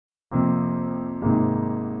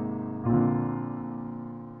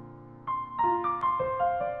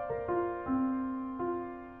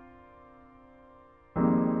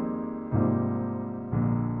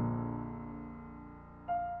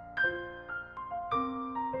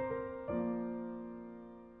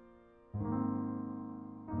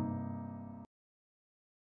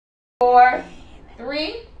4,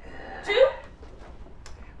 3, 2.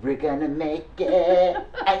 We're gonna make it,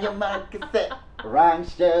 and your monkey said, wrong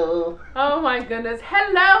show. Oh my goodness.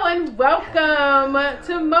 Hello and welcome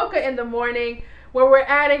to Mocha in the Morning, where we're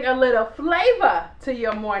adding a little flavor to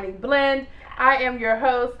your morning blend. I am your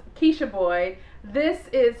host, Keisha Boyd. This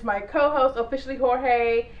is my co-host, officially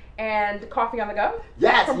Jorge, and Coffee on the Go.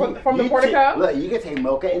 Yes. From the Portico. Look, you can take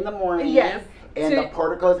Mocha in the Morning. Yes. And the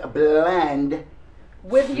Portico's blend.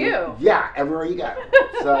 With you. Yeah, everywhere you go.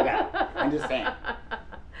 So, yeah, I'm just saying.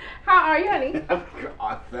 How are you, honey?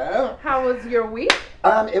 Awesome. How was your week?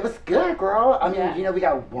 It was good, girl. I mean, Yeah. you know, we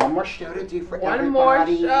got one more show to do for One more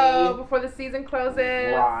everybody. show before the season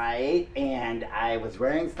closes. Right. And I was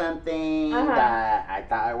wearing something that I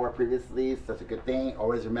thought I wore previously, so it's a good thing.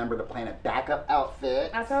 Always remember to plan a backup outfit.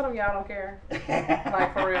 I told them y'all don't care.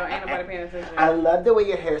 Like, for real, ain't nobody paying attention. I love the way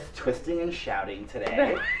your hair's twisting and shouting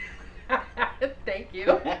today. Thank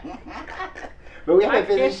you. But we have a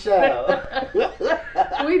busy show.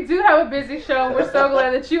 We do have a busy show, and we're so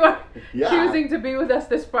glad that you are Yeah. choosing to be with us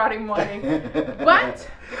this Friday morning.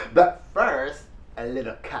 But first, a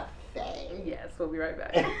little cafe. yes, we'll be right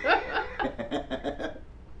back.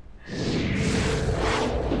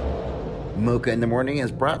 Mocha in the Morning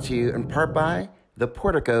is brought to you in part by the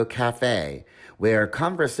Portico Cafe, where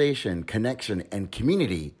conversation, connection, and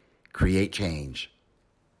community create change.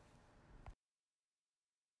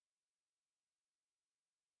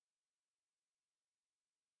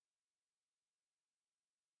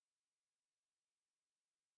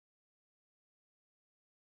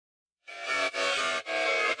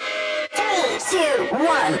 Two,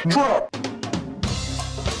 one, drop.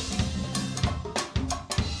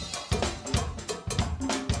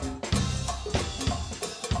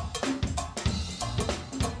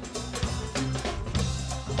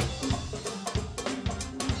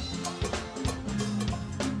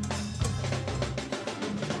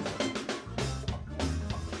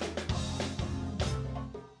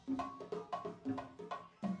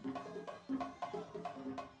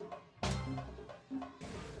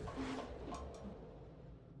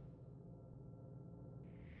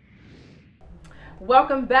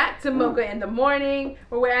 Welcome back to Mocha in the Morning,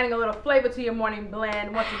 where we're adding a little flavor to your morning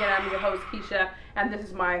blend. Once again, I'm your host, Keisha, and this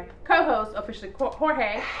is my co-host, officially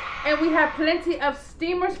Jorge. And we have plenty of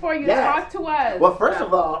steamers for you. Yes. Talk to us. Well, first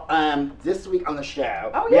of all, this week on the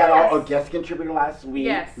show, Oh, we had yes. our guest contributor last week,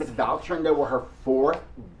 Yes. Miss Val Trendo, with her 4th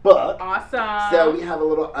book. Awesome. So we have a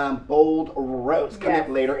little bold roast coming Yes. up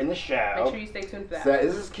later in the show. Make sure you stay tuned for that. So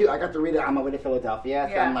this is cute. I got to read it on my way to Philadelphia.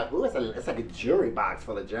 So Yeah. I'm like, ooh, it's like a jewelry box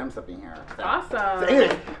full of gems up in here. So, Awesome. So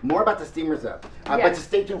anyway, more about the steamers though. But Yes. just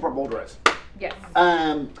stay tuned for bold roast. Yes.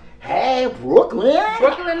 Hey, Brooklyn.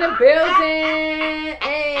 Brooklyn in the building.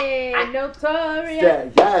 Hey, Notorious.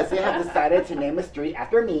 So, yes, they have decided to name a street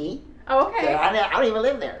after me. Oh, So okay. I don't even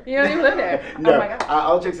live there. You don't even live there. No, Oh my God.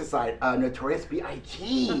 all jokes aside, Notorious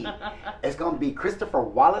B.I.G. It's going to be Christopher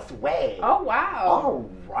Wallace Way. Oh, wow. All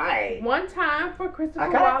right. One time for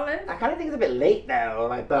Christopher I Wallace. kind of think it's a bit late though.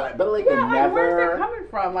 Like, but like Yeah, they like, never. where's that coming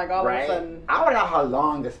from? Like, all right? of a sudden, I don't know how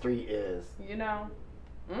long the street is. you know.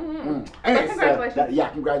 Anyway, But congratulations. yeah,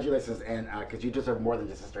 congratulations, and because you deserve more than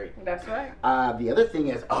just a street. That's right. The other thing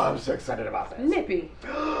is, I'm so excited about this. Nippy.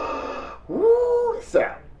 Woo! So,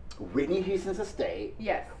 Whitney Houston's estate.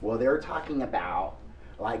 Yes. Well, they're talking about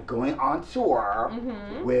like going on tour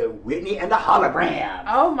Mhm. with Whitney and the hologram.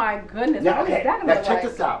 Oh my goodness. Now, What is okay, that gonna now look check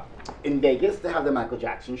like? this out. In Vegas, they have the Michael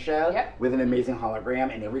Jackson show Yep. with an amazing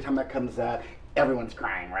hologram, and every time that comes up, everyone's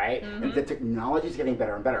crying, right? And the technology is getting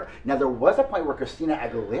better and better. Now, there was a point where Christina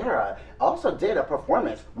Aguilera also did a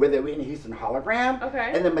performance with the Whitney Houston hologram.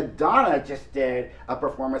 Okay. And then Madonna just did a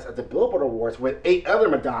performance at the Billboard Awards with 8 other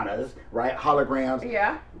Madonnas, right? Holograms.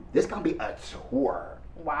 Yeah. This is going to be a tour.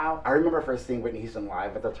 Wow. I remember first seeing Whitney Houston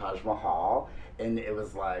live at the Taj Mahal, and it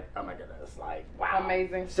was like, oh my goodness, like, wow.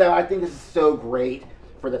 Amazing. So I think this is so great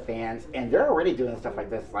for the fans, and they're already doing stuff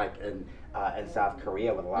like this, like in South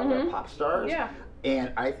Korea with a lot of their pop stars. Yeah.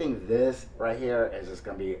 And I think this right here is just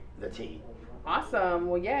gonna be the tea. Awesome.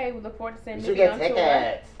 Well, yay. We look forward to seeing You should Nippy get on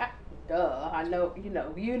tickets. tour. Duh. I know. You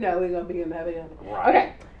know we're gonna be in that video. Right.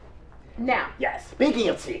 Okay. Now. Yes. Speaking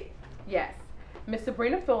of tea, Yes. Miss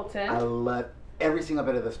Sabrina Fulton I love every single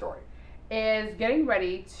bit of the story. is getting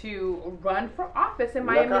ready to run for office in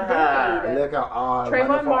Look Miami-Dade. at her. Look at all Trayvon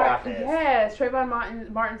wonderful Martin, office. yes, Trayvon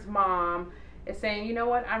Martin's mom is saying, you know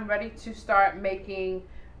what, I'm ready to start making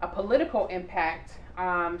a political impact.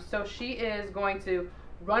 So she is going to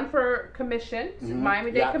run for commission,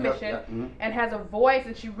 Miami-Dade commission, and has a voice,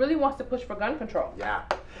 and she really wants to push for gun control. Yeah.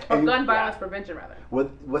 Or And- gun violence prevention, rather.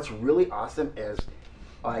 What's really awesome is,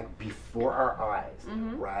 like, before our eyes,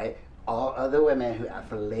 right? all other women who add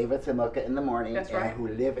flavor to Mocha in the morning That's and right. who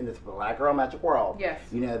live in this black girl magic world. Yes.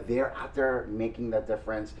 You know, they're out there making the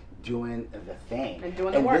difference, doing the thing. And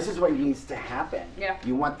doing the work. This is what needs to happen. Yeah.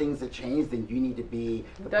 You want things to change, then you need to be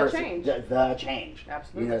the The change. The change.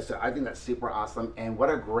 Absolutely. You know, so I think that's super awesome. And what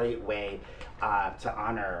a great way to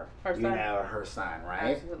honor, Her you son. know, her son,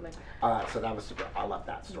 right? Absolutely. So that was super. I love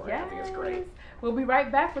that story. Yes. I think it's great. We'll be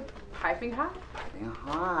right back with Piping Hot. Piping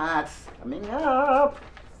hot. Coming up.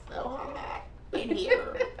 So hot in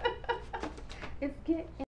here. It's getting.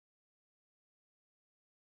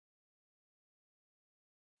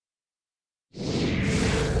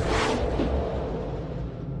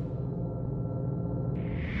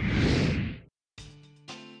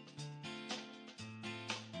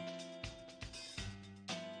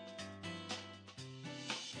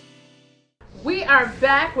 We are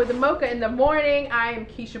back with the Mocha in the morning. I am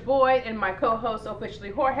Keisha Boyd and my co-host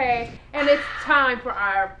officially Jorge, and it's time for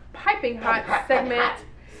our Piping Hot segment.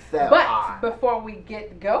 So But hot. before we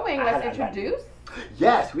get going, let's introduce.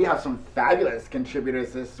 Yes, we have some fabulous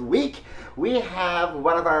contributors this week. We have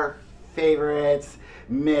one of our favorites,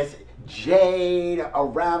 Miss Jade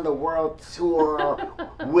Around the World Tour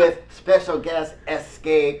with special guest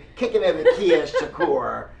Escape, kicking it with Kia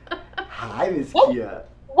Shakur. Hi, Miss Kia.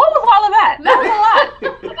 What was all of that? That was a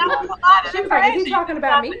lot. That was a lot. She was like, is he talking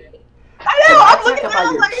about me? I know. Can I I'm looking talk at about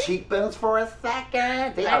it your like, cheekbones for a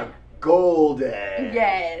second? They are golden.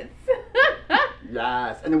 Yes.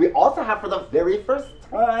 Yes. And then we also have for the very first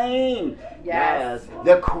time, Yes.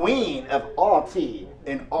 the queen of all tea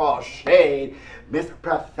and all shade, Miss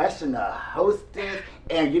Professional Hostess.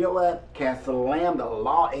 And you know what? Can slam the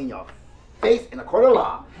law in your face in a court of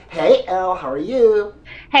law. Hey, Elle, how are you?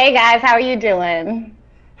 Hey guys, how are you doing?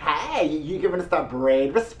 Hey, you giving us the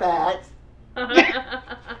braid respect.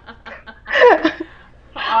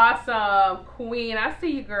 Awesome. Queen, I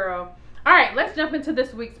see you, girl. All right, let's jump into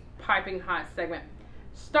this week's Piping Hot segment.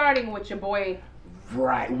 Starting with your boy.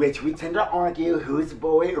 Right, which we tend to argue whose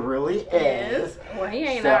boy it really is. Well, he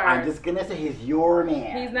ain't So ours. I'm just going to say he's your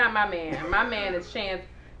man. He's not my man. My man is Chance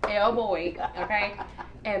L. Boyd, okay?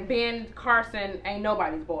 And Ben Carson ain't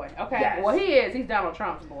nobody's boy, okay? Yes. Well, he is. He's Donald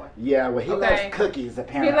Trump's boy. Yeah, well, he Okay. loves cookies, He's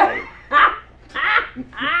apparently. like,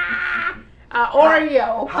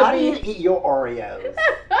 Oreo. How to do you be. eat your Oreos?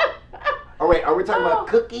 Oh, wait, are we talking about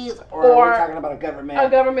cookies or Or are we talking about a government? A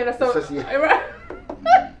government association?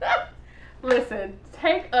 Listen,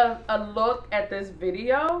 take a look at this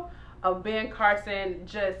video of Ben Carson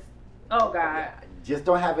just, oh God. Just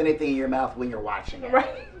don't have anything in your mouth when you're watching it.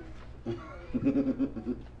 Right.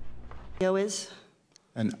 Oreo is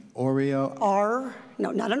An Oreo.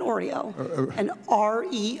 no, not an Oreo. An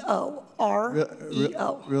R-E-O.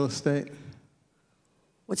 R-E-O. Real estate.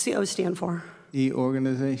 What's the O stand for? E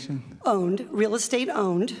organization. Owned, real estate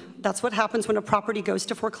owned. That's what happens when a property goes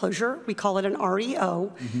to foreclosure. We call it an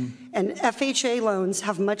REO. And FHA loans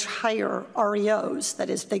have much higher REOs. That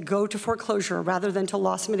is, they go to foreclosure rather than to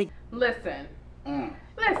loss mitigation. Listen.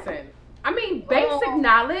 Listen. I mean, basic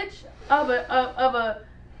knowledge of a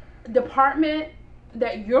department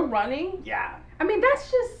that you're running. Yeah. I mean, that's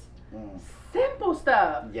just simple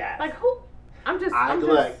stuff. Yes. Like who?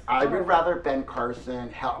 I would rather Ben Carson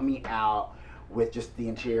help me out with just the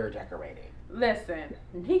interior decorating. Listen,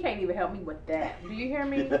 he can't even help me with that. Do you hear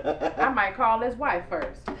me? I might call his wife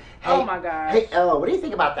first. Hey, Oh my God. Hey, Ella, what do you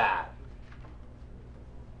think about that?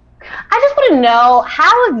 I just want to know,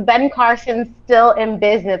 how is Ben Carson still in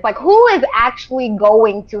business? Like, who is actually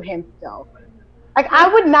going to him still? Like, I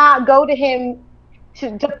would not go to him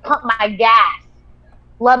to pump my gas,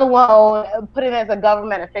 let alone put it as a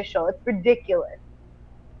government official. It's ridiculous.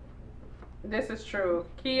 This is true.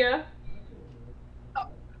 Kia?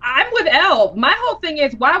 I'm with Elle. My whole thing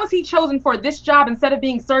is, why was he chosen for this job instead of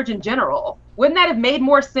being Surgeon General? Wouldn't that have made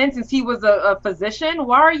more sense since he was a physician?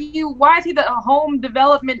 Why is he the home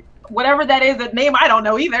development, whatever that is, a name I don't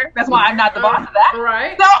know either. That's why I'm not the boss of that.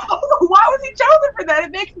 Right. So why was he chosen for that?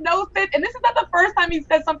 It makes no sense. And this is not the first time he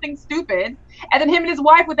said something stupid. And then him and his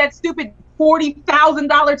wife with that stupid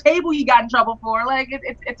 $40,000 table he got in trouble for. Like,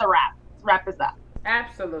 it's a wrap. Let's wrap this up.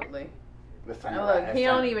 Absolutely. Listen, And look, he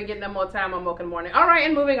don't even get no more time on Mocha in the morning. All right,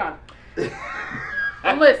 and moving on.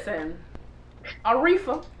 Listen,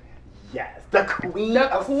 Aretha, Yes, the queen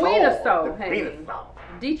the of queen of soul. soul, The queen honey. of soul.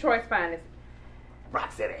 Detroit's finest.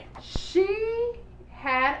 Rock City. She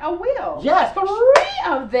had a will. Yes. 3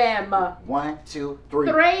 of them. 1, 2, 3.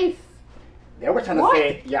 Thrace. They were trying to What?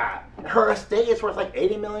 say, yeah, her estate is worth like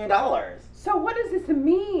 $80 million. So what does this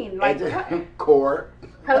mean? Like, what? Court.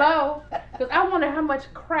 Hello? Because I wonder how much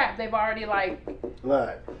crap they've already, like,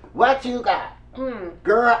 Look, what you got?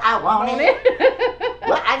 Girl, I want Want it. it?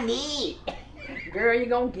 What I need. Girl, you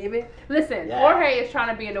gonna give it? Listen, Yeah. Jorge is trying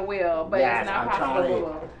to be in the will, but Yes, it's not I'm possible. trying to-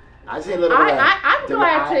 Will. I see a little bit of I'm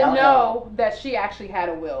glad to WILL. know that she actually had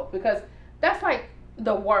a will, because that's like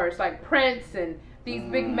the worst. Like Prince and these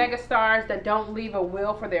big mega stars that don't leave a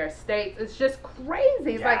will for their estates. It's just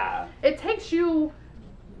crazy. It's Yeah. like it takes you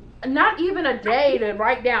not even a day to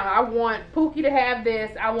write down, I want Pookie to have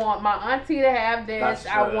this, I want my auntie to have this, That's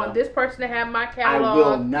I true. want this person to have my I catalog.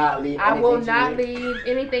 will not leave I will anything to not you. leave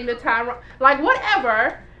anything to Tyrone. Like,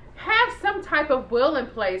 whatever. Have some type of will in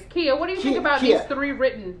place. Kia, what do you think about Kia. these 3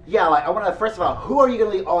 written? Yeah, like, I want to, first of all, who are you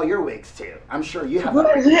going to leave all your wigs to? I'm sure you have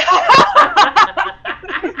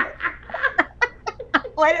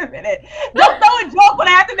Wait a minute. Don't throw a joke when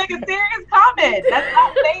I have to make a serious comment. That's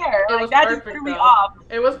not fair. It Like, was that just perfect, threw me though. off.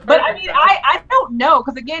 It was perfect. But I mean, though. I don't know,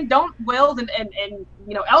 because again, don't wills and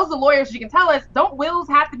you know, Elle's the lawyer, she can tell us, don't wills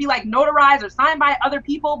have to be like notarized or signed by other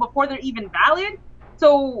people before they're even valid?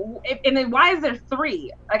 So, and then why is there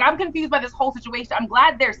 3? Like, I'm confused by this whole situation. I'm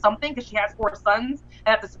glad there's something, because she has 4 sons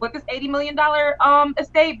that have to split this $80 million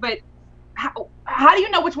estate, but how do you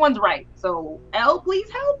know which one's right? So, Elle, please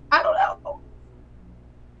help? I don't know.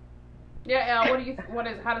 Yeah, Elle,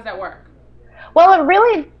 how does that work? Well, it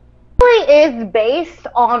really is based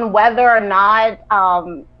on whether or not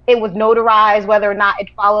it was notarized, whether or not it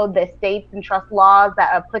followed the estates and trust laws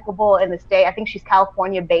that are applicable in the state. I think she's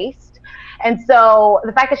California based. And so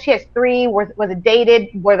the fact that she has 3, was it dated?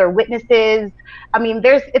 Were there witnesses? I mean,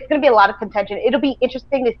 it's going to be a lot of contention. It'll be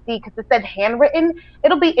interesting to see, because it said handwritten.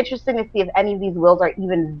 It'll be interesting to see if any of these wills are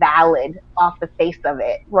even valid off the face of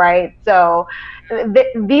it, right? So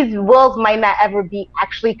these wills might not ever be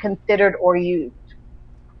actually considered or used.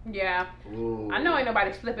 Yeah. Ooh. I know ain't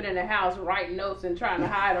nobody slipping in the house writing notes and trying to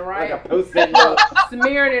hide them, right? Like a post-it note.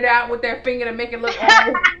 Smearing it out with their finger to make it look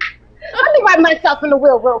old. Let me write myself in the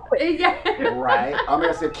will real quick. Yeah. Right. I'm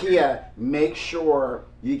gonna say, Kia, make sure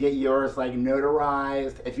you get yours like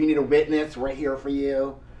notarized. If you need a witness, we're here for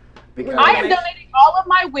you. Because I am donating all of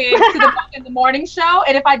my wigs to the Mocha in the Morning show,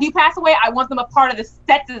 and if I do pass away, I want them a part of the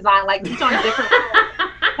set design, like each on a different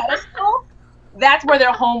pedestal. That's where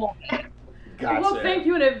their home will be. Gotcha. Well, thank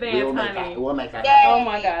you in advance, We'll make honey. that. We'll make that Yay. happen. Oh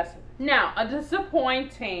my gosh. Now, a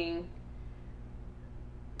disappointing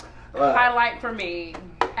Uh, highlight for me,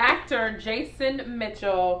 actor Jason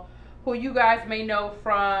Mitchell, who you guys may know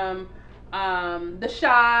from The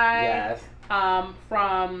Shy, yes.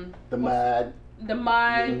 from The Mud.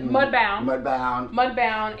 Mudbound,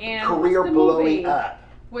 and Career what's the blowing movie up.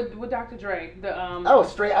 with Dr. Dre.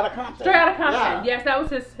 Straight Outta Compton. Straight Outta Compton. Yeah. Yes, that was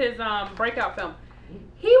his breakout film.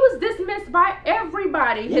 He was dismissed by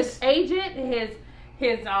everybody. Yes. His agent, his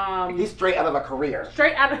He's straight out of a career.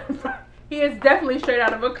 straight out of he is definitely straight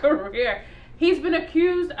out of a career. He's been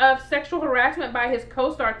accused of sexual harassment by his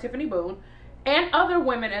co-star Tiffany Boone and other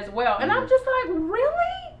women as well. And I'm just like,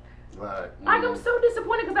 really? But, Like, I'm so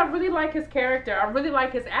disappointed because I really like his character. I really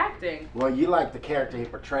like his acting. well, you like the character he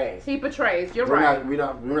portrays. He portrays. You're we're right. We're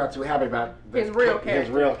not too happy about His real character. His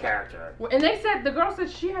real character. And they said, the girl said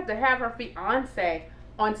she had to have her fiance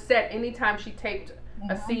on set anytime she taped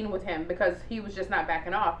a scene with him because he was just not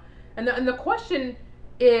backing off. And the question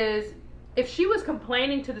is, if she was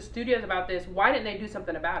complaining to the studios about this, why didn't they do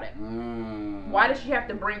something about it? Why did she have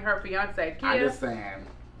to bring her fiance? I'm Kia? just saying.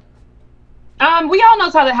 We all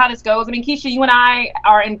know how this goes. I mean, Keisha, you and I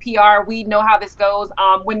are in PR. We know how this goes.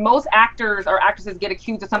 When most actors or actresses get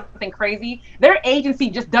accused of something crazy, their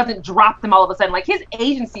agency just doesn't drop them all of a sudden. Like, his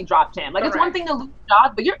agency dropped him. Like, It's one thing to lose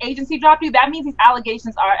jobs, but your agency dropped you. That means these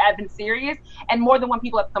allegations have been serious, and more than one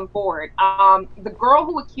people have come forward. The girl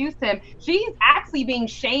who accused him, she's actually being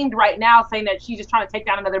shamed right now, saying that she's just trying to take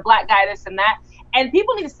down another black guy, this and that. And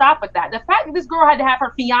people need to stop with that. The fact that this girl had to have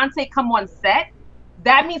her fiance come on set,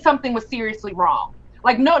 that means something was seriously wrong.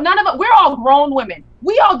 Like, none of us, we're all grown women.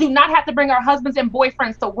 We all do not have to bring our husbands and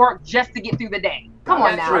boyfriends to work just to get through the day. Come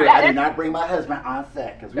on That's now. true. I do not bring my husband on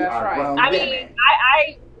set because we That's are right. grown I women. mean,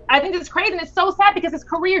 I think it's crazy, and it's so sad because his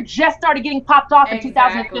career just started getting popped off in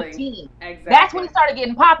 2015. Exactly. That's when he started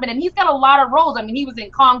getting popping, and he's got a lot of roles. I mean, he was in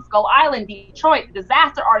Kong Skull Island, Detroit, The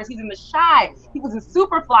Disaster Artist. He's in The Shy. He was in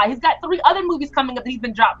Superfly. He's got 3 other movies coming up that he's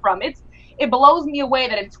been dropped from. It blows me away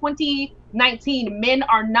that in 2019, men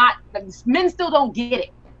still don't get it.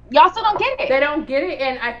 Y'all still don't get it. They don't get it,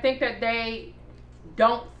 and I think that they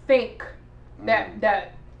don't think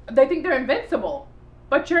that they think they're invincible,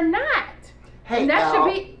 but you're not. Hey, and that Al,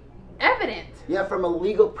 should be evident. Yeah, from a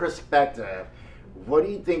legal perspective, what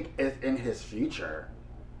do you think is in his future?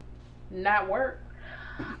 Not work.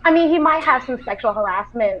 I mean, he might have some sexual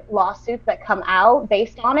harassment lawsuits that come out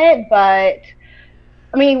based on it, but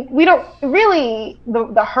I mean, we don't really,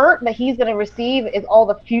 the hurt that he's going to receive is all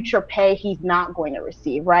the future pay he's not going to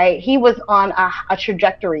receive, right? He was on a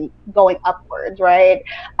trajectory going upwards, right?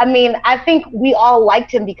 I mean, I think we all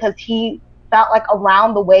liked him because he felt like a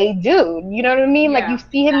round the way dude. You know what I mean? Like, you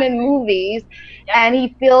see him in movies and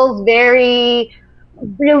he feels very,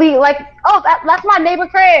 really like, oh, that's my neighbor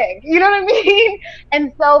Craig. You know what I mean?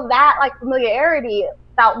 And so that, like, familiarity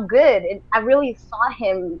felt good, and I really saw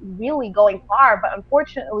him really going far, but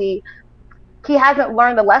unfortunately he hasn't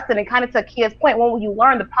learned the lesson. And kind of to Kia's point, when you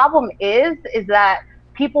learn, the problem is that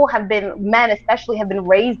people have been, men especially, have been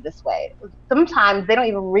raised this way. Sometimes they don't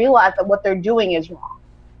even realize that what they're doing is wrong,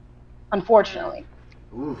 unfortunately.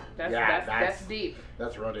 Ooh, that's deep.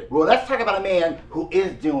 That's real deep. Well, let's talk about a man who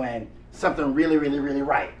is doing something really, really, really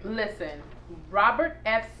right. Listen, Robert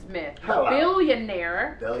F. Smith, Hello.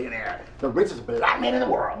 billionaire, the richest black man in the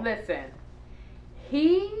world. Listen,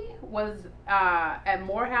 he was at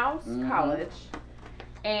Morehouse College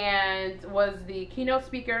and was the keynote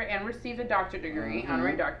speaker and received a doctorate degree,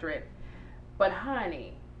 honorary doctorate. But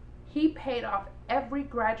honey, he paid off every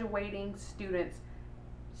graduating student's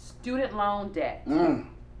student loan debt.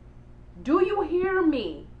 Do you hear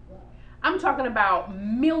me? I'm talking about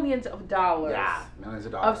millions of dollars. Yeah, millions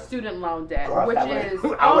of dollars of student loan debt, Girl, which is,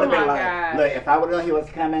 I oh my been like, God. look, if I would have known he was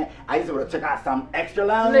coming, I just would have took out some extra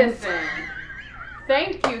loans. Listen,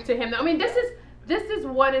 thank you to him. I mean, this is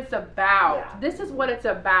what it's about. Yeah. This is what it's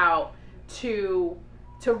about to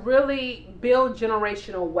really build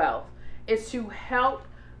generational wealth. Is to help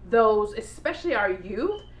those, especially our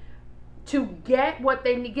youth, to get what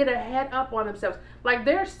they need, get a head up on themselves. Like,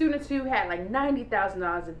 there are students who had like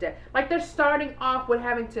 $90,000 in debt. Like, they're starting off with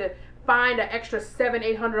having to find an extra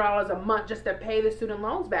 $700-800 a month just to pay the student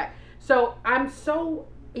loans back. So I'm so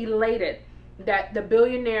elated that the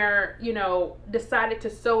billionaire, you know, decided to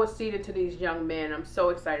sow a seed into these young men. I'm so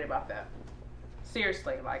excited about that.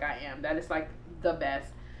 Seriously, like I am. That is like the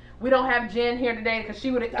best. We don't have Jen here today because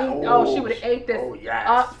she would have ate this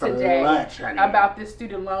up today about this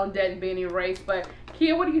student loan debt and being erased. But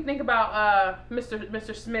Kia, what do you think about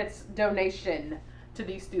Mr. Smith's donation to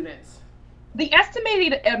these students? The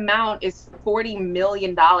estimated amount is $40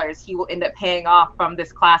 million he will end up paying off from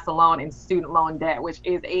this class alone in student loan debt, which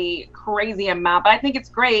is a crazy amount. But I think it's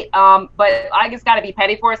great. But I just got to be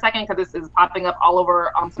petty for a second because this is popping up all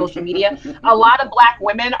over social media. A lot of black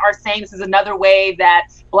women are saying this is another way that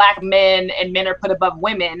black men and men are put above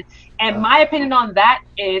women. And my opinion on that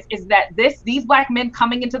is that these black men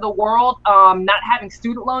coming into the world, not having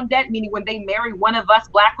student loan debt, meaning when they marry one of us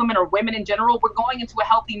black women or women in general, we're going into a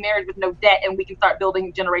healthy marriage with no debt and we can start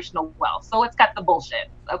building generational wealth. So let's cut the bullshit,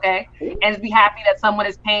 okay? And be happy that someone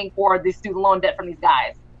is paying for the student loan debt from these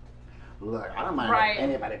guys. Look, I don't mind if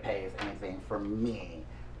anybody pays anything for me.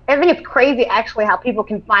 I think it's crazy actually how people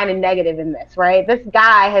can find a negative in this, right? This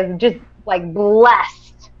guy has just like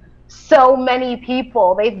blessed so many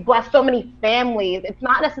people. They've blessed so many families. It's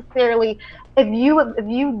not necessarily, if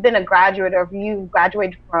you've been a graduate or if you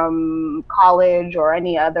graduated from college or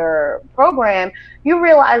any other program, you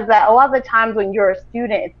realize that a lot of the times when you're a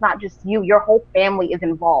student, it's not just you, your whole family is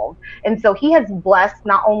involved. And so he has blessed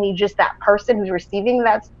not only just that person who's receiving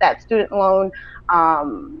that student loan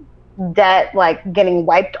debt like getting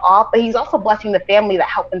wiped off, but he's also blessing the family that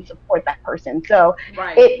help and support that person. So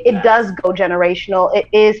it does go generational. It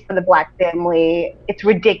is for the black family. It's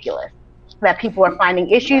ridiculous that people are finding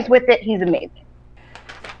issues with it. He's amazing.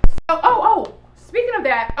 Speaking of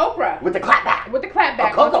that, Oprah with the clapback.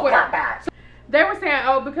 Clapback. So they were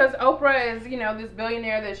saying, because Oprah is, this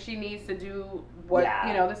billionaire that she needs to do what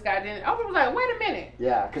this guy didn't. Oprah was like, wait a minute.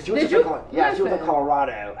 Yeah, because she was she was in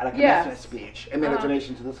Colorado at a commencement speech and made a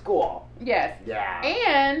donation to the school. Yes. Yeah.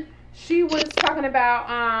 And she was talking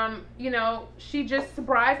about, she just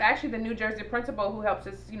surprised actually the New Jersey principal who helps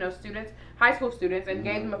his, students, high school students, and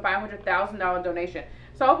gave them a $500,000 donation.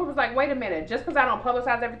 So Oprah was like, wait a minute, just because I don't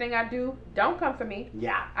publicize everything I do, don't come for me.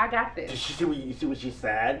 Yeah. I got this. You see what she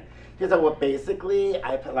said? She said, well, basically,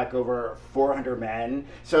 I put like over 400 men.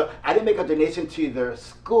 So I didn't make a donation to their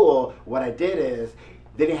school. What I did is,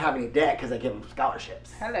 they didn't have any debt because I gave them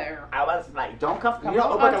scholarships. Hello. I was like, don't come.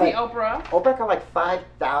 Oprah. Oprah got like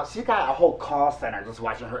 5,000. She got a whole call center just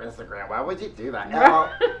watching her Instagram. Why would you do that?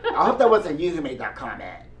 I hope that wasn't you who made that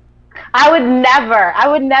comment. I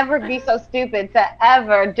would never be so stupid to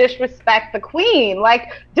ever disrespect the queen.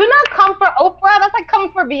 Like, do not come for Oprah. That's like coming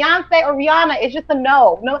for Beyonce or Rihanna. It's just a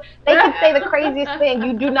no. No, they can say the craziest thing.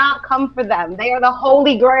 You do not come for them. They are the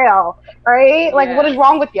holy grail, right? Like, what is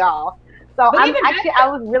wrong with y'all? So I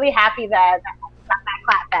was really happy that got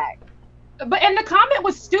that clapback. And the comment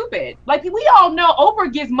was stupid. Like, we all know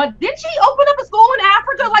Oprah gives money. Didn't she open up a school in Africa?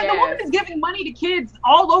 Africa? Like the woman Yes. is giving money to kids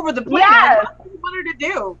all over the planet. Yes. What do you want her to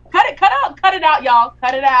do? Cut it out, y'all.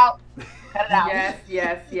 Cut it out. Cut it out.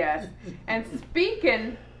 Yes. And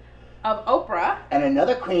speaking of Oprah, And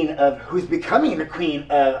another queen who's becoming the queen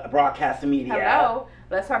of broadcast and media. hello,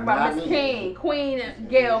 let's talk about Not Miss me. King. Queen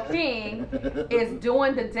Gayle King is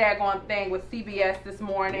doing the daggone thing with CBS this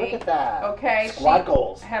morning. Look at that. Okay. Squad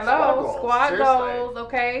goals. Hello, squad Seriously. goals.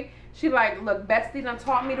 Okay. She like, look, Bestie done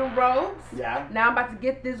taught me the ropes. Yeah. Now I'm about to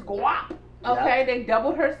get this guap. Okay. Yeah. They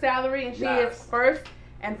doubled her salary, and she Yes. is first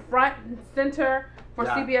and front and center for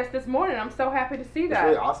Yeah. CBS this morning. I'm so happy to see It's that.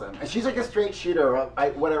 really awesome. And she's like a straight shooter.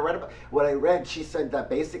 What I read, she said that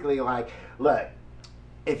basically, like, look,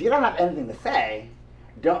 if you don't have anything to say,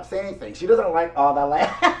 don't say anything. She doesn't like all that, like,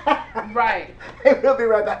 Right. hey, we'll be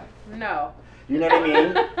right back. No. You know what I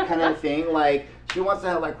mean? Kind of thing. Like, she wants to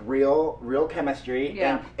have, like, real chemistry.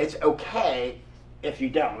 Yeah. And it's okay if you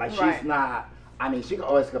don't. Like, Right. she's not, I mean, she can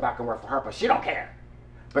always go back and work for her, but she don't care.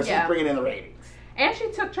 But she's Yeah. bringing in the ratings. And she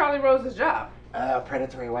took Charlie Rose's job.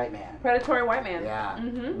 Predatory white man. Predatory white man. Yeah.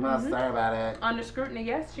 Mm-hmm. I'm sorry about it. Under scrutiny,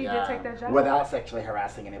 yes, she Yeah. did take that job. Without sexually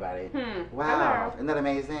harassing anybody. Wow. Hello. Isn't that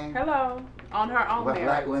amazing? Hello. On her own What merit.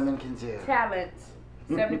 black women can do. Talent.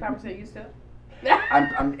 75% used to.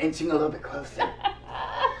 I'm inching a little bit closer.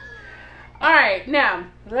 All right, now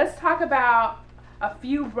let's talk about a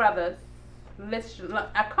few brothers.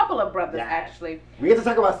 A couple of brothers, Yeah. actually. We get to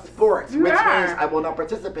talk about sports, which Yeah. means I will not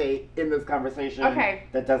participate in this conversation Okay.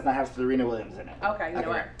 that does not have Serena Williams in it. Okay, you know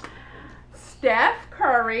what? Steph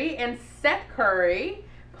Curry and Seth Curry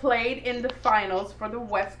played in the finals for the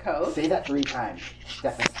West Coast. Say that 3 times.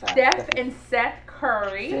 Steph and Seth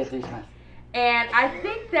Curry. Say it 3 times. And I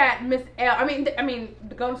think that I mean,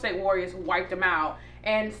 the Golden State Warriors wiped them out.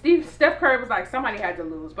 And Steph Curry was like, somebody had to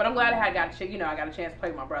lose. But I'm glad I got a chance to play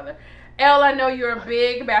with my brother. Elle, I know you're a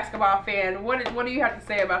big basketball fan. What do you have to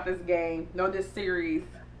say about this game? This series?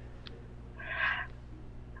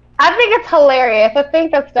 I think it's hilarious. I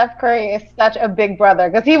think that Steph Curry is such a big brother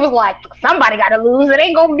because he was like, somebody got to lose. It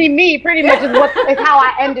ain't going to be me. Pretty much is how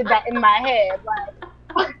I ended that in my head.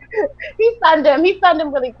 Like, he stunned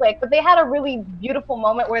him really quick. But they had a really beautiful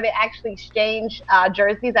moment where they actually exchanged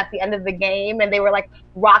jerseys at the end of the game, and they were like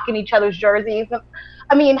rocking each other's jerseys.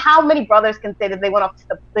 I mean, how many brothers can say that they went to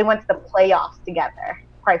the playoffs together?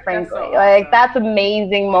 Quite frankly, so like awesome. that's an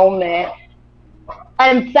amazing moment.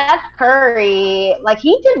 And Seth Curry, like,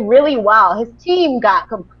 he did really well. His team got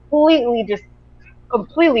completely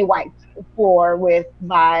wiped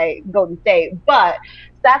by Golden State. But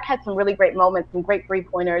Steph had some really great moments, some great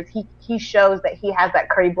 3-pointers. He shows that he has that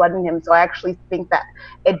Curry blood in him. So I actually think that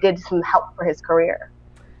it did some help for his career.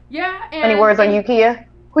 Yeah. And Any words on you, Kia?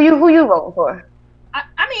 Who you voting for?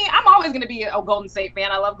 I mean, I'm always going to be a Golden State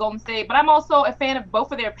fan. I love Golden State, but I'm also a fan of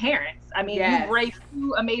both of their parents. I mean, Yes. you've raised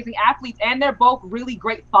 2 amazing athletes, and they're both really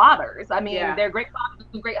great fathers. I mean, Yeah. they're great fathers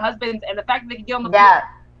and great husbands, and the fact that they can get on the Yeah. floor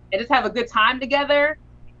and just have a good time together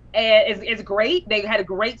is great. They had a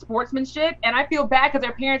great sportsmanship, and I feel bad because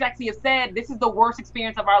their parents actually have said this is the worst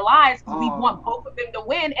experience of our lives because we want both of them to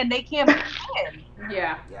win, and they can't win.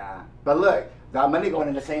 Yeah. Yeah. But look, that money going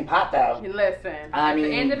in the same pot, though. Listen. I At mean,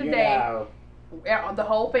 the end of the you day, know, the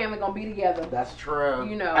whole family gonna be together. that's true.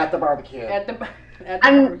 You know. At the barbecue. At the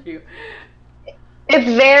I'm- barbecue. It's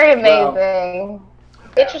very amazing.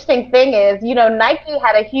 Interesting thing is, Nike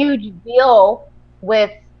had a huge deal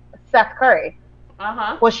with Steph Curry.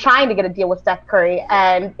 Was trying to get a deal with Steph Curry,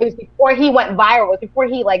 and it was before he went viral. It was before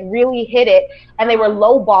he like really hit it, and they were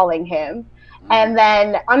lowballing him. And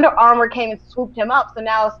then Under Armour came and swooped him up. So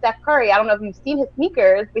now Steph Curry, I don't know if you've seen his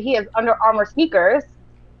sneakers, but he has Under Armour sneakers,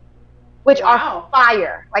 which are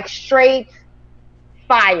fire, like straight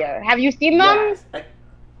fire. Have you seen them? Yes.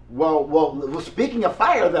 Well, speaking of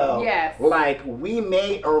fire, though, Yes. like, we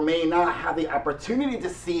may or may not have the opportunity to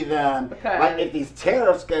see them, Because- like, if these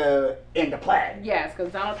tariffs go into play. Yes,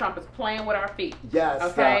 because Donald Trump is playing with our feet. Yes.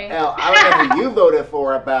 Okay. Elle, I don't know who you voted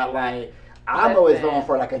for, but, like, I'm always Listen. voting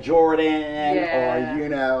for, like, a Jordan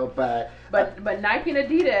Yeah. or, But Nike and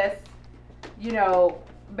Adidas,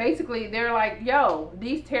 basically they're like, yo,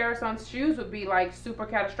 these tariffs on shoes would be like super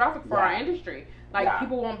catastrophic for our industry. Like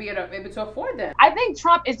people won't be able to afford them. I think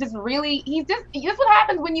Trump is just really, this is what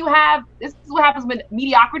happens when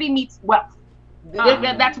mediocrity meets wealth.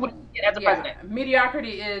 That's what he did as a president.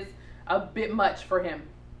 Mediocrity is a bit much for him.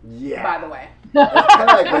 Yeah. By the way.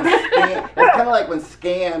 It's kind of like when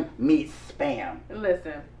scam meets spam.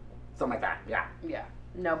 Listen. Something like that. Yeah. Yeah.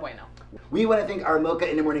 No bueno. We want to thank our Mocha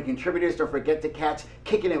in the Morning contributors. Don't forget to catch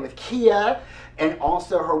Kicking It with Kia and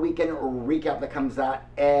also her weekend recap that comes out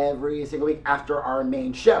every single week after our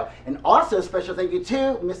main show. And also special thank you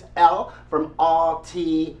to Miss L from All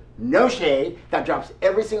Tea No Shade that drops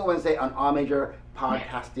every single Wednesday on all major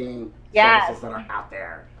podcasting services that are out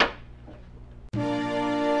there.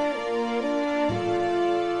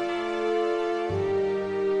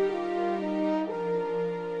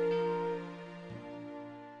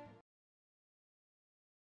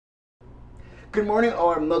 Good morning, all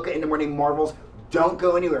our Mocha in the Morning marvels. Don't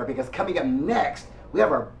go anywhere because coming up next, we have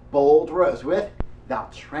our bold roast with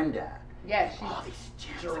Valtrenda. Yeah, she's All these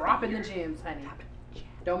gems dropping the gems, honey.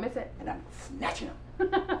 Don't miss it. and I'm snatching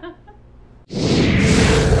them.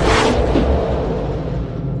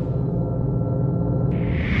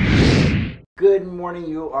 Good morning,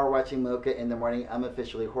 you are watching Mocha in the Morning. I'm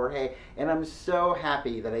officially Jorge, and I'm so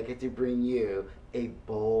happy that I get to bring you a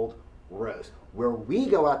bold roast where we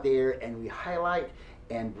go out there and we highlight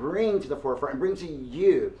and bring to the forefront and bring to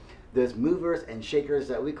you those movers and shakers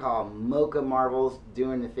that we call Mocha Marvels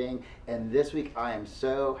doing the thing. And this week I am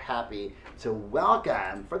so happy to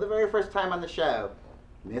welcome, for the very first time on the show,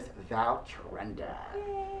 Miss Valtrenda.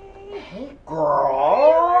 Hey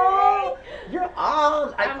girl, you're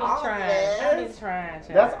on. I'm just trying.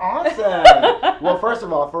 That's awesome. Well, first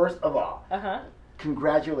of all,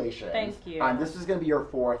 congratulations. Thank you. This is going to be your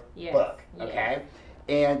fourth Yes, book, yes. okay?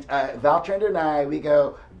 And Valtrenda and I, we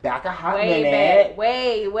go back a hot Way minute. back,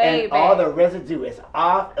 way And back. all the residue is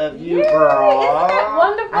off of you, Yay, girl. isn't that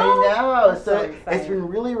wonderful? I know. I'm So so it's excited. been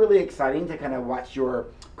really, really exciting to kind of watch your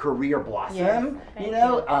career blossom. Yes, you thank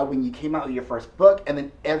know, when you came out with your first book, and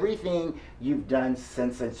then everything you've done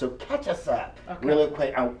since then. So catch us up really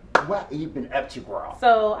quick on what you've been up to, girl.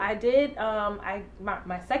 So I did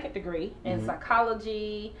my second degree in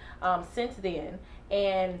psychology since then.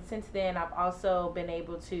 And since then, I've also been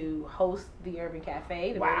able to host the Urban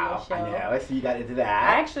Cafe, the radio show. I know. So you got into I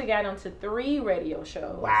that. actually got onto 3 radio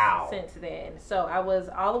shows since then. So I was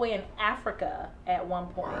all the way in Africa at one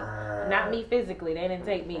point. Not me physically, they didn't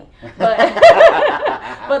take me. But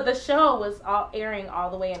but the show was airing all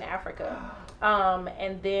the way in Africa.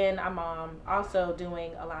 And then I'm also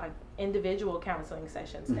doing a lot of individual counseling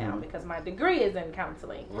sessions now because my degree is in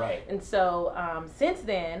counseling. Right. And so since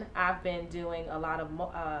then, I've been doing a lot of,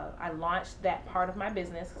 I launched that part of my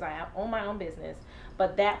business because I own my own business.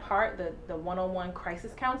 But that part, the one-on-one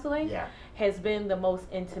crisis counseling, has been the most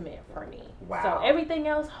intimate for me. Wow. So everything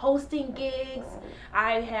else, hosting gigs.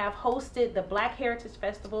 I have hosted the Black Heritage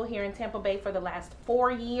Festival here in Tampa Bay for the last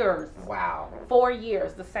 4 years. Wow. 4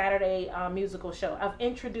 years, the Saturday musical show. I've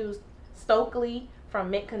introduced Stokely from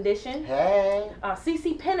Mint Condition. Hey.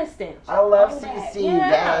 CeCe Peniston. I love All that. CeCe. Yeah.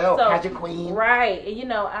 Yeah. So, Pageant Queen. right. You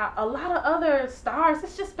know, a lot of other stars.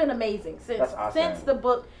 It's just been amazing That's awesome.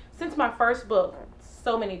 since my first book.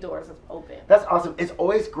 So many doors have opened. That's awesome. It's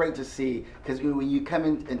always great to see, because when you come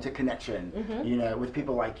into connection, you know, with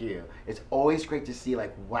people like you, it's always great to see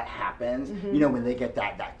like what happens, you know, when they get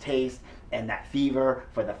that taste and that fever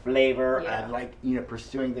for the flavor of like, you know,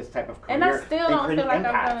 pursuing this type of career. And I still don't feel like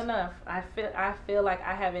impact. I've done enough. I feel like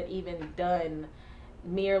I haven't even done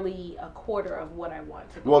merely a quarter of what I want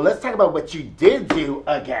to do. Well, let's talk about what you did do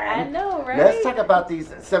again. I know, right? Let's talk about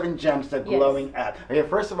these 7 gems to glowing up. Okay,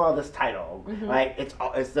 first of all, this title, like it's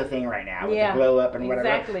the thing right now with the glow up and whatever.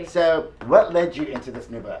 Exactly. So, what led you into this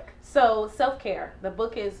new book? So self-care. The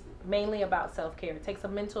book is mainly about self-care. It takes a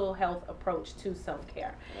mental health approach to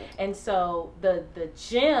self-care. And so the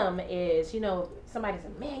gem is, you know, somebody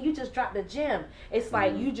said, man, you just dropped a gem. It's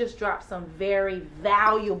like you just dropped some very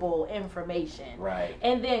valuable information. Right.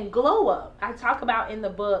 And then glow up. I talk about in the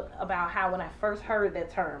book about how when I first heard the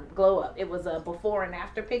term glow up, it was a before and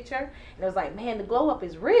after picture. And it was like, man, the glow up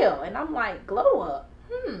is real. And I'm like, glow up?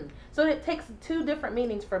 So it takes 2 different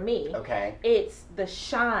meanings for me. Okay. It's the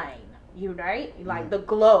shine, like the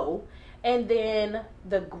glow, and then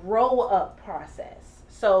the grow up process.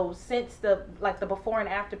 So since the before and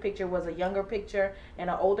after picture was a younger picture and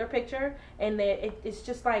an older picture, and then it's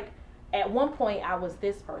just like at one point I was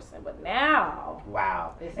this person, but now.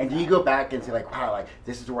 Wow. And do you go back and say like, wow, like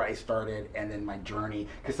this is where I started and then my journey?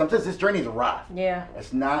 Because sometimes this journey is rough. Yeah.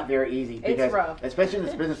 It's not very easy. Because, it's rough. Especially in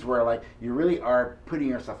this business where like you really are putting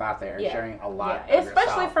yourself out there and sharing a lot of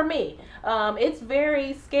especially yourself. for me. It's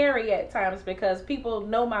very scary at times because people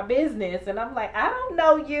know my business and I'm like, I don't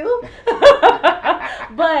know you.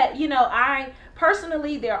 But, you know, I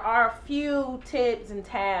personally, there are a few tips and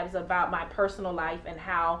tabs about my personal life and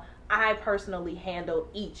how I personally handle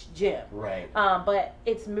each gem. Right. But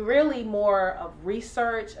it's really more of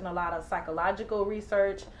research and a lot of psychological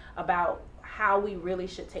research about how we really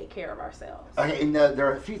should take care of ourselves. Okay, and there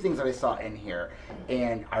are a few things that I saw in here,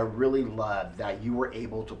 and I really love that you were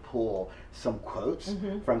able to pull some quotes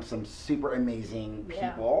from some super amazing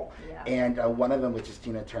people, and one of them, which is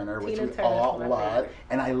Tina Turner, which we all love.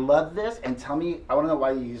 And I love this, and tell me, I want to know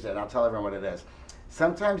why you use it, and I'll tell everyone what it is.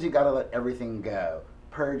 Sometimes you got to let everything go,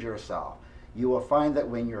 purge yourself. You will find that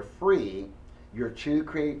when you're free, your true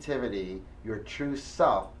creativity, your true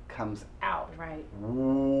self comes out. Right.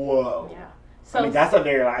 Whoa. Yeah. So, I mean, that's a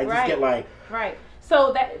very, I just get like. Right.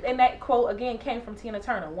 So that quote again came from Tina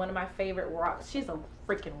Turner, one of my favorite rocks. She's a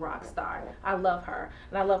freaking rock star. I love her,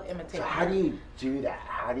 and I love imitating her. So how do you do that?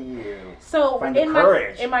 How do you find in the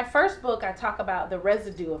courage? In my first book, I talk about the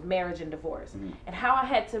residue of marriage and divorce, and how I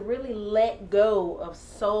had to really let go of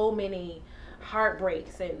so many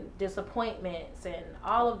heartbreaks and disappointments and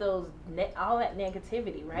all of those all that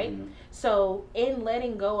negativity, right? So in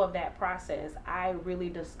letting go of that process, I really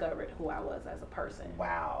discovered who I was as a person.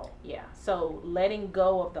 Wow. Yeah. So letting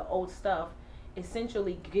go of the old stuff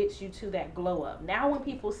essentially gets you to that glow up. Now when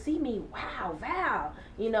people see me, wow, Val,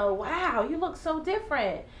 wow, you look so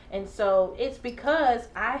different. And so it's because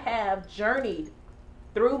I have journeyed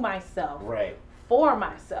through myself, for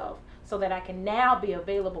myself, so that I can now be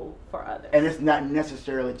available for others. And it's not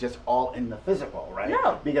necessarily just all in the physical, right?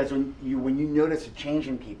 No. Because when you notice a change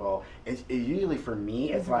in people, it usually for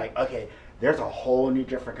me, it's like, okay, there's a whole new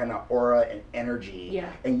different kind of aura and energy.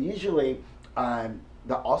 Yeah. And usually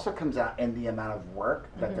that also comes out in the amount of work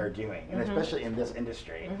that they're doing. And especially in this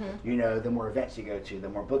industry, the more events you go to, the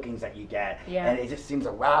more bookings that you get. Yeah. And it just seems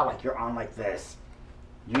like, wow, like you're on like this,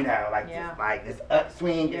 this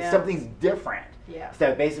upswing, something's different. Yeah.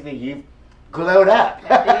 So basically, you've glowed up.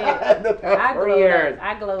 I did. The past 4 years.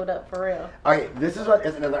 I glowed up for real. Okay, this is what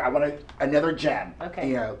is another. I want another gem.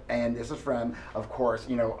 Okay. And this is from, of course,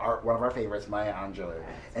 one of our favorites, Maya Angelou.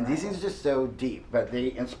 And these things are just so deep, but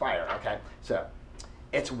they inspire. Okay, so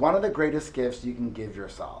it's one of the greatest gifts you can give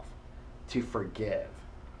yourself to forgive.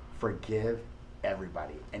 Forgive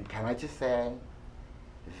everybody. And can I just say,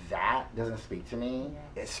 that doesn't speak to me.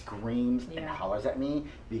 It screams and hollers at me,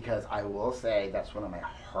 because I will say that's one of my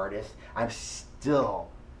hardest. I still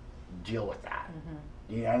deal with that.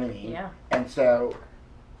 You know what I mean? Yeah. And so,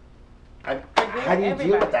 how do you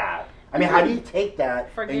deal with that? I mean, how do you take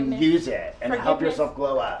that and use it and help yourself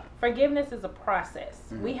glow up? Forgiveness is a process.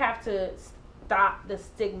 We have to stop the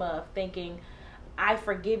stigma of thinking, I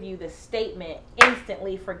forgive you. The statement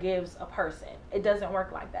instantly forgives a person. It doesn't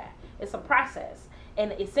work like that. It's a process.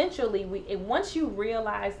 And essentially, once you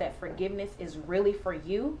realize that forgiveness is really for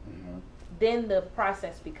you, then the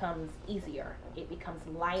process becomes easier. It becomes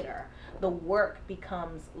lighter. The work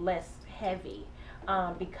becomes less heavy,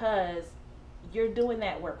 because you're doing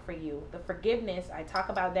that work for you. The forgiveness, I talk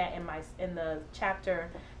about that in the chapter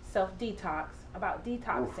Self-Detox, about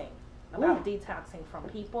detoxing. About detoxing from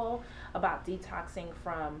people, about detoxing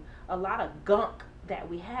from a lot of gunk that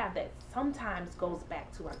we have that sometimes goes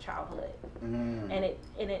back to our childhood. And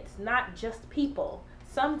it's not just people.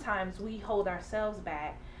 Sometimes we hold ourselves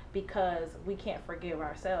back because we can't forgive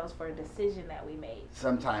ourselves for a decision that we made.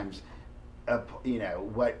 Sometimes,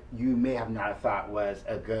 what you may have not thought was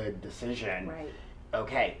a good decision. Right.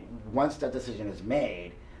 Okay, once that decision is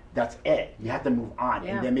made, that's it. You have to move on,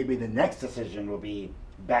 and then maybe the next decision will be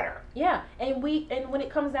better. Yeah, and when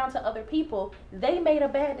it comes down to other people, they made a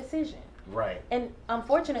bad decision. Right. And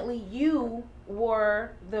unfortunately, you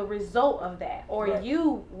were the result of that, or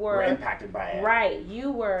you were impacted by it. Right.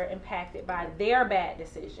 You were impacted by their bad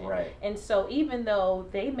decision. Right. And so even though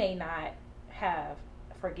they may not have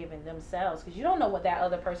forgiven themselves, because you don't know what that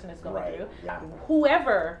other person is going through. Yeah.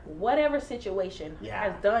 Whatever situation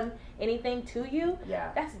has done anything to you,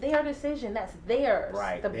 that's their decision. That's theirs.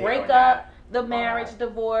 Right. The breakup, the marriage,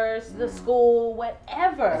 divorce, the school,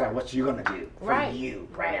 whatever. Like, what you gonna do for you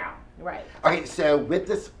right now? Right. Okay, so with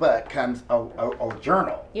this book comes a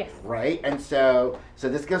journal. Yes. Right? And so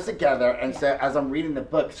this goes together, and so as I'm reading the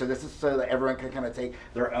book, so this is so that everyone can kind of take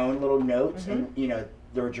their own little notes and,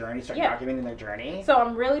 their journey, start documenting their journey. So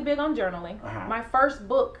I'm really big on journaling. My first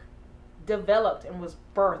book developed and was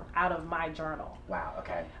birthed out of my journal. Wow,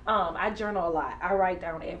 okay. I journal a lot. I write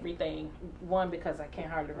down everything. One, because I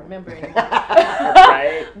can't hardly remember anything.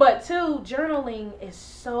 Right. But two, journaling is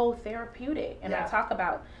so therapeutic. And I talk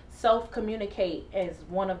about self-communicate as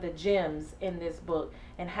one of the gems in this book,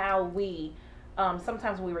 and how we,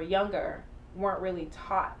 sometimes when we were younger, weren't really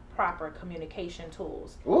taught proper communication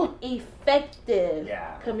tools. Ooh. Effective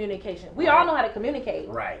communication. We all know how to communicate.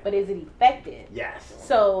 Right. But is it effective? Yes.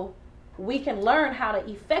 So we can learn how to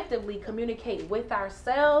effectively communicate with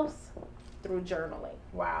ourselves through journaling.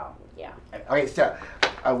 Wow. Yeah. Okay, so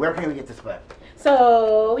Where can we get this book?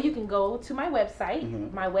 So you can go to my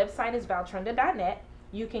website. My website is valtrenda.net.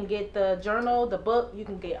 You can get the journal, the book. You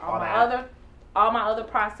can get all my other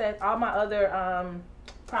products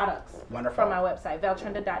from my website,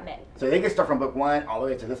 valtrenda.net. So they can start from book 1 all the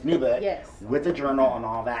way to this new book. Yes. With the journal and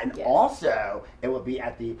all that. And also, it will be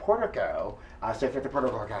at the Portico. So if you're at the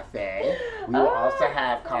Portico Cafe, we will also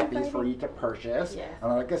have copies for you to purchase. Yes.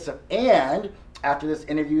 And all that good stuff. And after this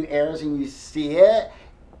interview airs and you see it,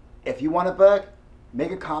 if you want a book,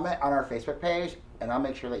 make a comment on our Facebook page, and I'll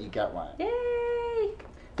make sure that you get one. Yay!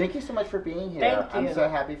 Thank you so much for being here. Thank you. I'm so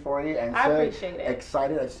happy for you and I so appreciate it.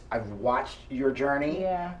 excited. I've watched your journey.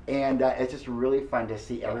 Yeah. And it's just really fun to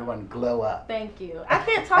see everyone glow up. Thank you. I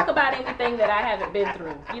can't talk about anything that I haven't been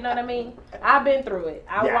through. You know what I mean? I've been through it.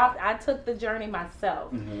 I took the journey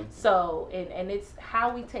myself. So, and it's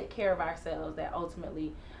how we take care of ourselves that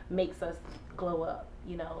ultimately makes us glow up,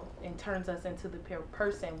 you know, and turns us into the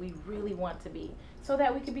person we really want to be so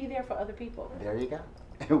that we can be there for other people. There you go.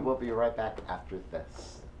 And we'll be right back after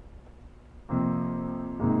this.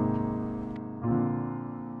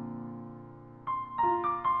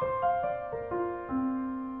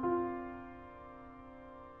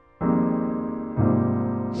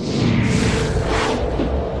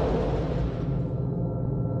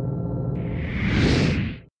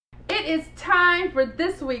 It is time for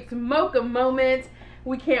this week's Mocha Moment.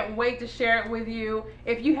 We can't wait to share it with you.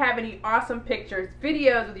 If you have any awesome pictures,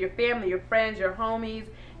 videos with your family, your friends, your homies,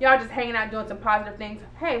 y'all just hanging out doing some positive things,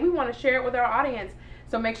 hey, we want to share it with our audience.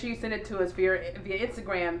 So make sure you send it to us via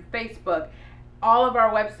Instagram, Facebook, all of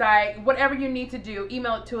our website, whatever you need to do,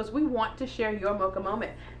 email it to us. We want to share your Mocha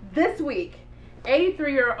Moment. This week,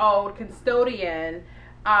 83-year-old custodian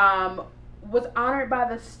was honored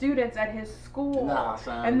by the students at his school.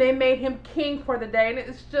 Awesome. And they made him king for the day. And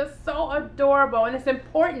it's just so adorable. And it's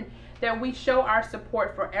important that we show our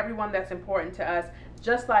support for everyone that's important to us,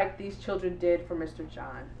 just like these children did for Mr.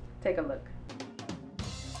 John. Take a look.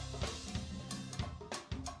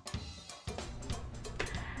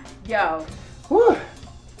 Yo, Whew.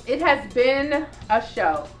 it has been a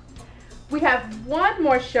show. We have one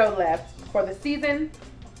more show left for the season.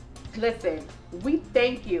 Listen, we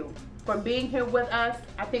thank you for being here with us.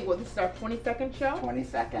 I think this is our 22nd show.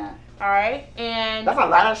 22nd. All right, and That's a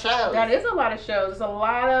lot of shows. that is a lot of shows. It's a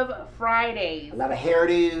lot of Fridays, A lot of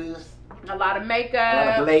hairdos. a lot of makeup, A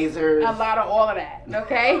lot of blazers. a lot of all of that.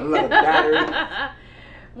 Okay. A lot of batteries.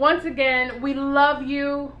 Once again, we love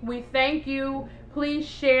you. We thank you. Please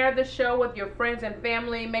share the show with your friends and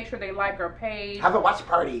family. Make sure they like our page. Have a watch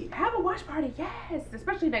party. Have a watch party, yes,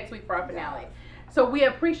 especially next week for our finale. So we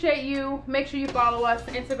appreciate you. Make sure you follow us,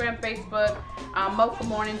 Instagram, Facebook, Mocha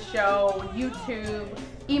Morning Show, YouTube.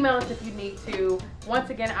 Email us if you need to. Once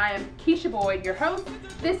again, I am Keisha Boyd, your host.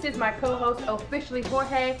 This is my co-host, officially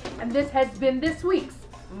Jorge, and this has been this week's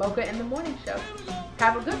Mocha in the Morning Show.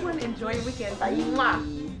 Have a good one. Enjoy your weekend. Bye.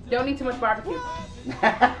 Mwah. Don't eat too much barbecue.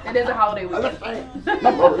 It is a holiday weekend.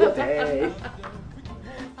 Memorial Day.